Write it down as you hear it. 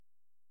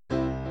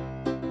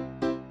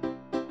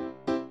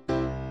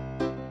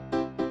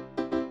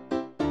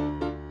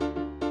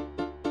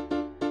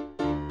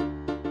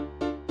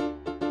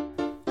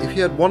If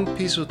you had one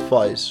piece of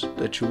advice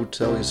that you would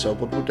tell yourself,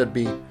 what would that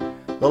be?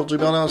 Well, to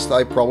be honest,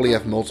 I probably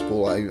have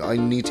multiple. I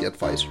need the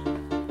advice,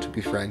 to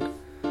be frank.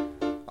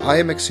 I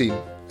am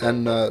Maxime,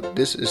 and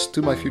this is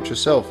To My Future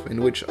Self,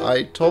 in which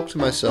I talk to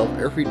myself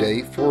every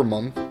day for a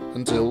month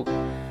until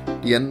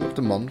the end of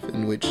the month,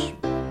 in which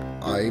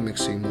I,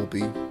 Maxime, will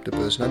be the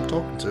person I'm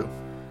talking to.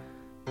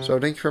 So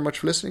thank you very much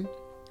for listening,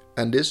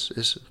 and this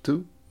is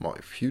To My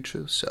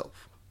Future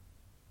Self.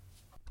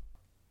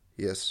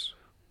 Yes.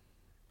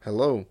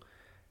 Hello,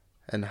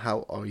 and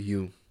how are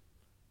you?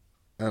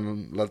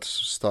 And let's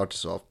start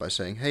this off by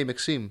saying, hey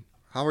Maxime,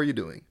 how are you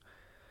doing?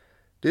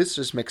 This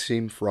is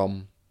Maxime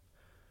from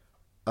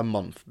a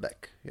month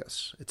back.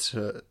 Yes, it's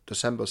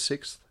December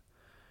 6th,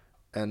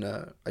 and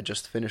I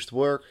just finished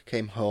work,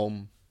 came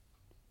home,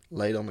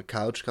 laid on the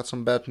couch, got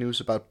some bad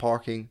news about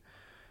parking,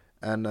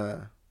 and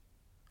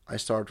I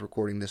started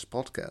recording this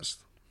podcast.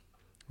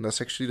 And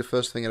that's actually the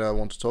first thing that I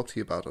want to talk to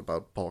you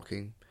about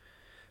parking,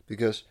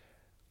 because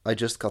I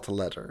just got a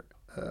letter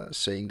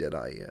saying that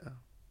I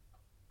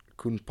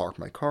couldn't park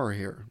my car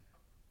here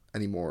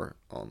anymore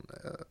on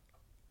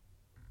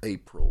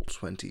April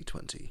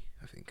 2020,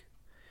 I think.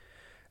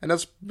 And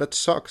that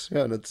sucks.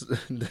 Yeah, that's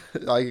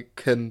I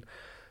can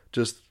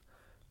just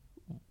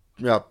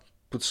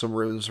put some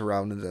ribbons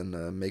around it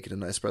and make it a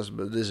nice present,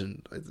 but it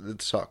isn't.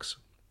 It sucks.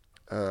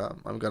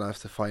 I'm gonna have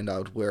to find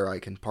out where I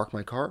can park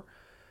my car,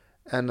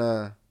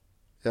 and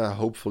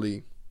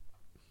hopefully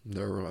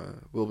there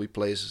will be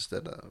places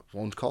that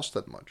won't cost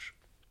that much.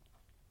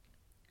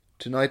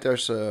 Tonight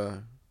there's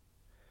a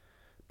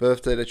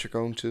birthday that you're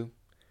going to,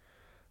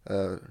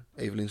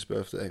 Evelyn's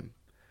birthday,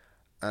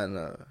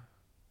 and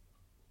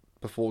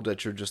before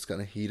that you're just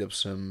gonna heat up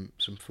some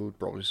food,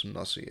 probably some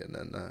nasi, and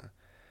then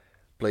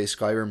play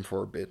Skyrim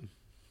for a bit.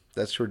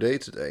 That's your day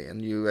today,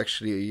 and you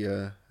actually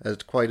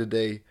had quite a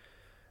day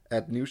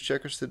at News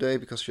Checkers today,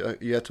 because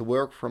you had to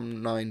work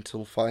from 9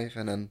 till 5,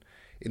 and then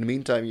in the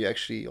meantime you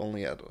actually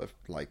only had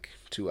like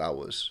 2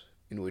 hours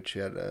in which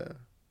you had a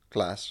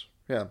class.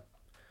 Yeah,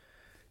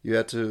 you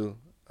had to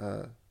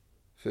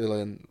fill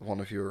in one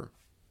of your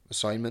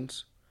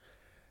assignments.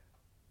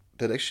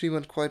 That actually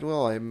went quite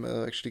well. I'm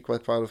actually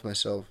quite proud of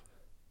myself.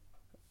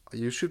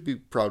 You should be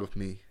proud of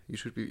me. You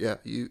should be,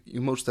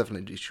 you most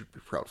definitely should be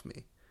proud of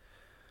me.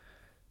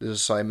 This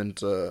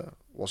assignment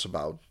was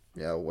about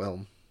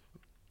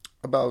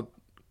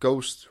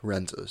ghost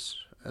renters.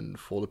 And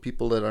for the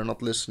people that are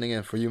not listening,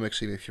 and for you,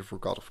 Maxime, if you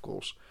forgot, of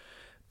course,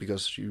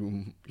 because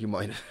you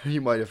might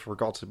have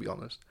forgot, to be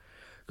honest.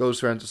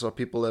 Ghost renters are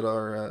people that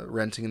are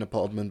renting an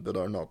apartment but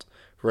are not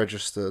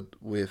registered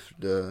with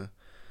the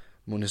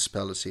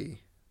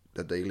municipality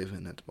that they live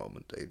in at the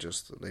moment.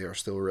 They are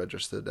still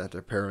registered at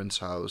their parents'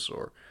 house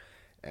or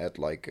at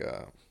like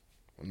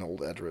an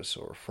old address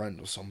or a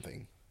friend or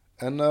something.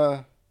 And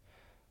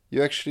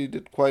you actually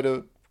did quite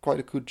a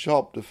good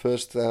job. The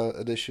first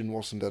edition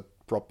wasn't that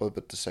proper,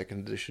 but the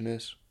second edition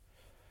is.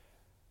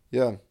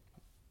 Yeah.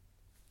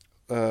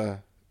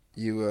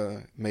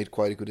 You made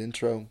quite a good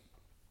intro.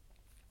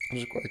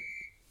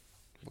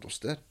 What was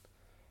that?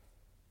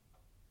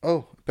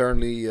 Oh,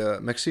 apparently,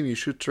 Maxime, you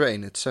should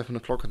train. It's 7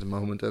 o'clock at the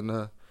moment,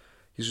 and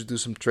you should do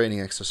some training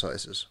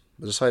exercises.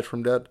 But aside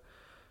from that,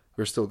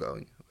 we're still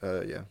going.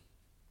 Yeah.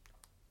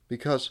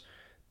 Because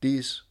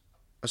these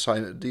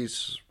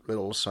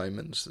little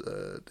assignments,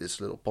 this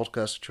little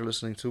podcast that you're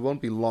listening to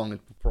won't be long.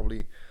 It will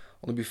probably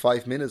only be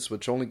 5 minutes,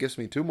 which only gives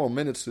me 2 more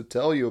minutes to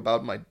tell you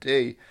about my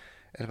day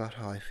and about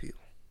how I feel.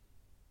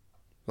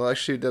 Well,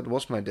 actually, that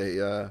was my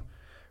day.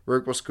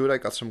 Work was good. I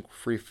got some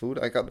free food.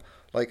 I got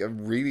like a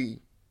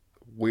really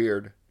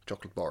weird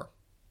chocolate bar.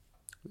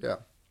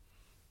 Yeah.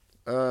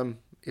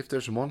 If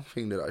there's one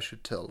thing that I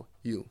should tell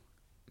you,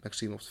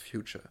 Maxime of the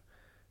future,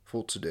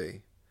 for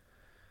today,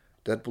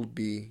 that would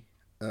be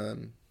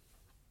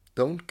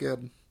don't get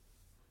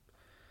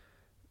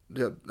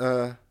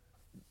the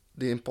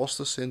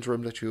imposter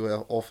syndrome that you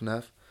often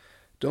have.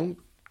 Don't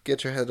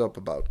get your head up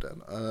about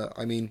that.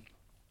 I mean,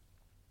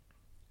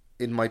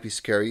 it might be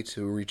scary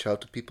to reach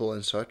out to people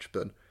and such,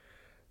 but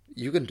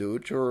you can do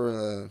it.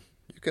 You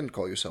can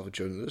call yourself a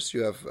journalist.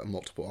 You have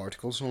multiple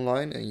articles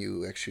online, and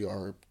you actually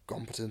are a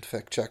competent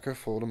fact checker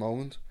for the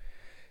moment.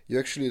 You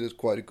actually did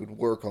quite a good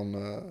work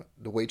on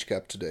the wage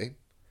gap today.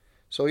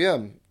 So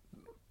yeah,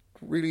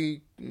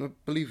 really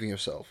believe in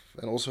yourself.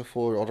 And also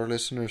for other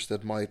listeners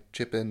that might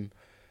chip in,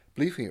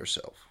 believe in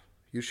yourself.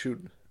 You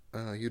should.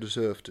 You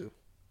deserve to.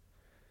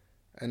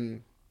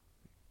 And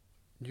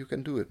you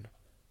can do it.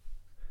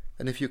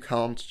 And if you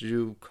can't,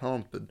 you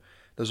can't. But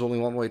there's only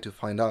one way to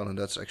find out, and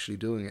that's actually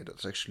doing it.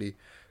 That's actually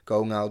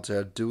going out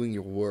there, doing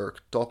your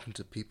work, talking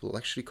to people,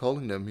 actually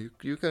calling them.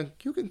 You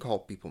can call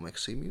people,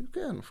 Maxime. You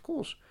can, of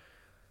course.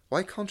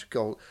 Why can't you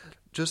call?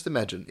 Just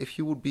imagine if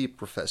you would be a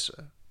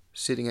professor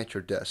sitting at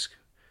your desk,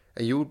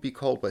 and you would be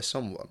called by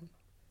someone.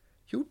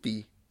 You would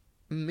be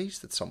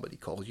amazed that somebody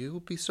called you. You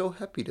would be so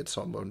happy that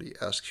somebody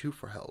asks you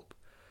for help.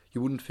 You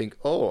wouldn't think,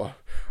 oh,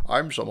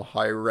 I'm some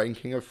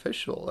high-ranking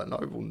official and I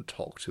wouldn't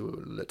talk to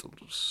a little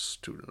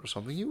student or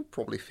something. You would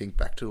probably think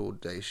back to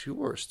old days you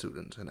were a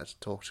student and had to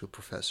talk to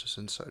professors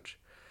and such.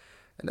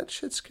 And that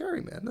shit's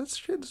scary, man. That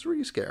shit is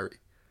really scary.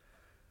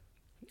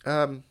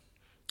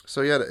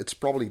 So yeah, it's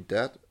probably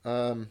that.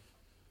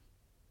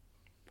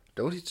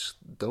 Don't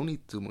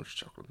eat too much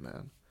chocolate,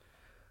 man.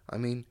 I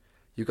mean,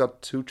 you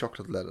got 2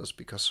 chocolate letters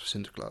because of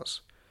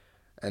Sinterklaas,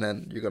 and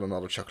then you got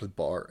another chocolate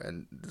bar,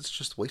 and it's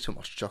just way too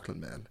much chocolate,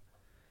 man.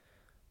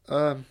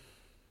 Um,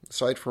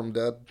 Aside from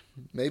that,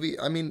 maybe,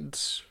 I mean,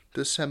 it's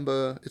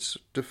December. It's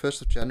the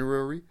 1st of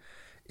January.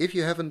 If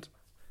you haven't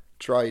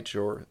tried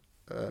your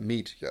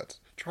meat yet,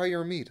 try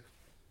your meat.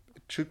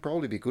 It should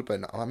probably be good by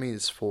now. I mean,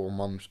 it's 4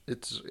 months.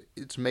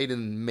 It's made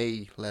in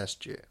May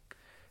last year.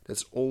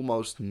 That's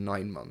almost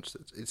 9 months.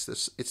 It's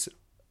this. It's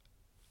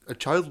a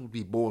child will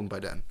be born by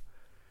then,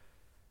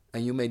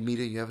 and you made meat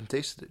and you haven't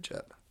tasted it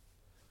yet.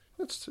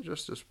 That's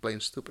just plain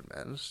stupid,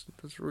 man.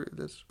 That's really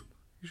that's.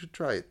 You should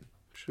try it.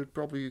 Should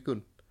probably be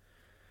good.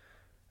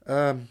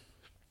 Um.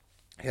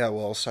 Yeah.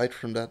 Well, aside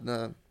from that,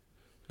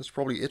 that's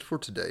probably it for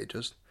today.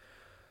 Just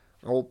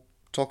I'll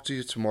talk to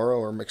you tomorrow,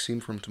 or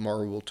Maxime from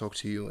tomorrow will talk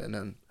to you, and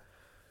then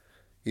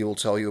he will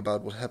tell you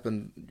about what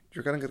happened.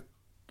 You're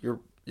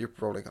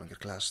probably gonna get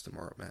class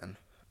tomorrow, man,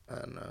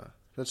 and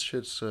that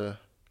shit's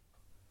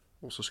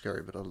also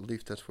scary. But I'll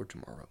leave that for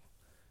tomorrow.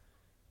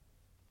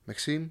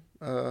 Maxime,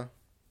 good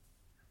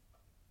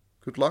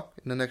luck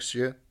in the next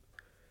year.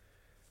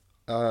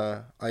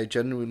 I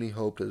genuinely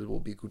hope that it will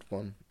be a good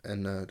one,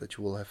 and that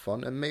you will have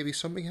fun, and maybe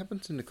something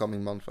happens in the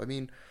coming month. I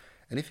mean,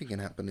 anything can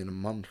happen in a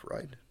month,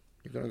 right?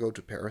 You're gonna go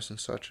to Paris and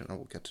such, and I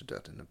will get to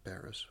that in the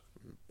Paris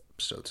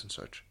episodes and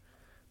such.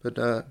 But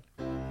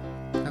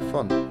have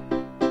fun.